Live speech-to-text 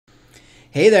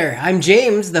Hey there, I'm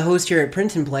James, the host here at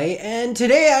Print and Play, and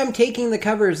today I'm taking the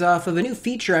covers off of a new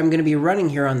feature I'm going to be running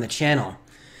here on the channel.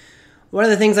 One of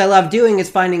the things I love doing is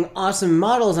finding awesome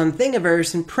models on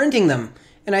Thingiverse and printing them,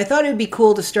 and I thought it would be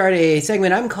cool to start a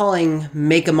segment I'm calling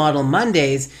Make a Model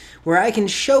Mondays, where I can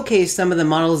showcase some of the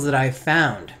models that I've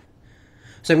found.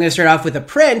 So I'm going to start off with a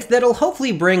print that'll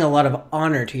hopefully bring a lot of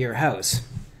honor to your house.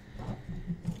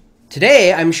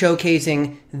 Today I'm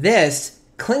showcasing this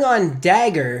Klingon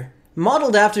Dagger,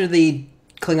 modeled after the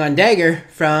Klingon Dagger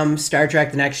from Star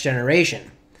Trek The Next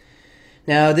Generation.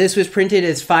 Now, this was printed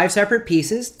as 5 separate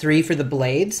pieces, 3 for the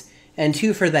blades and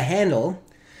 2 for the handle.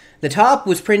 The top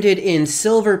was printed in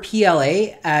silver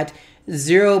PLA at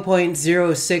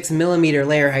 0.06 millimeter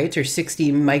layer heights, or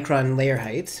 60 micron layer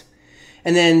heights.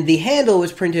 And then the handle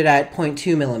was printed at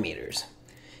 0.2 millimeters.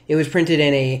 It was printed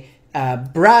in a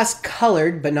brass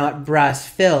colored, but not brass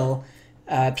fill,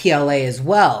 PLA as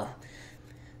well.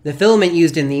 The filament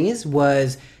used in these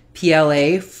was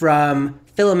PLA from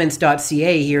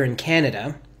filaments.ca here in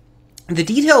Canada. The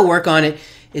detail work on it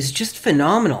is just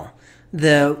phenomenal.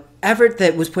 The effort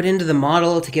that was put into the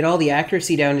model to get all the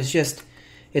accuracy down is just,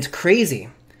 it's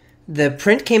crazy. The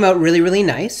print came out really, really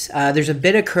nice. There's a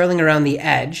bit of curling around the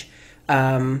edge.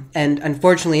 And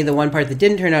unfortunately, the one part that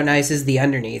didn't turn out nice is the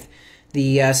underneath.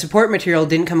 The support material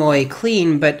didn't come away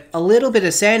clean, but a little bit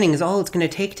of sanding is all it's going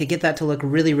to take to get that to look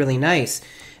really, really nice.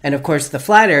 And of course, the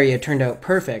flat area turned out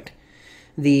perfect.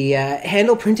 The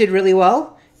handle printed really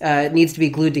well. It needs to be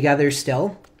glued together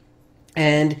still.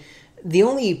 And the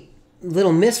only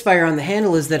little misfire on the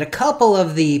handle is that a couple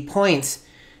of the points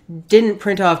didn't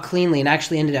print off cleanly and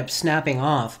actually ended up snapping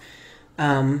off.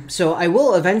 So I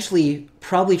will eventually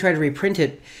probably try to reprint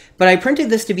it, but I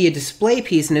printed this to be a display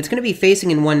piece and it's going to be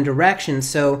facing in one direction,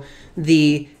 so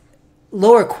the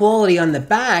lower quality on the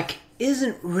back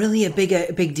isn't really a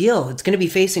big deal. It's going to be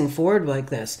facing forward like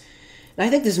this. And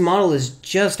I think this model is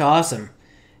just awesome.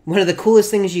 One of the coolest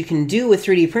things you can do with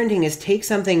 3D printing is take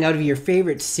something out of your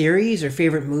favorite series or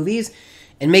favorite movies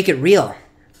and make it real.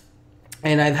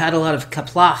 And I've had a lot of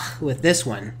kaplach with this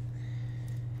one.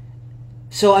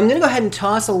 So I'm going to go ahead and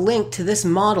toss a link to this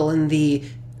model in the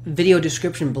video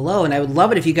description below, and I would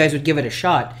love it if you guys would give it a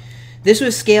shot. This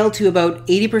was scaled to about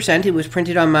 80%. It was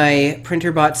printed on my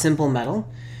printer-bought Simple Metal.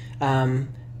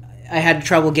 I had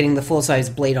trouble getting the full-size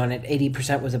blade on it.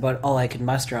 80% was about all I could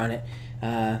muster on it.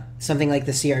 Something like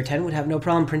the CR10 would have no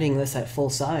problem printing this at full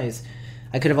size.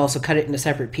 I could have also cut it into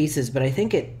separate pieces, but I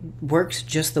think it works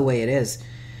just the way it is.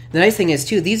 The nice thing is,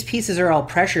 too, these pieces are all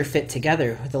pressure fit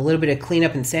together. With a little bit of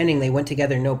cleanup and sanding, they went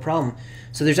together no problem.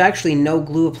 So there's actually no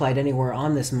glue applied anywhere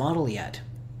on this model yet.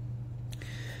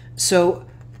 So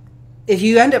if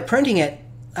you end up printing it,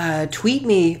 tweet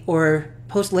me or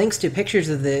post links to pictures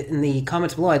of it in the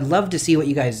comments below. I'd love to see what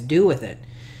you guys do with it.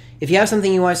 If you have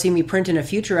something you want to see me print in a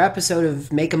future episode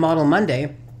of Make a Model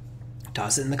Monday,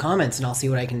 toss it in the comments and I'll see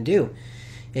what I can do.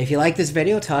 If you like this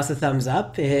video, toss a thumbs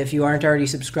up. If you aren't already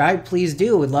subscribed, please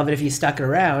do. Would love it if you stuck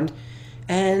around.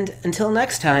 And until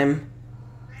next time,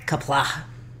 kapla.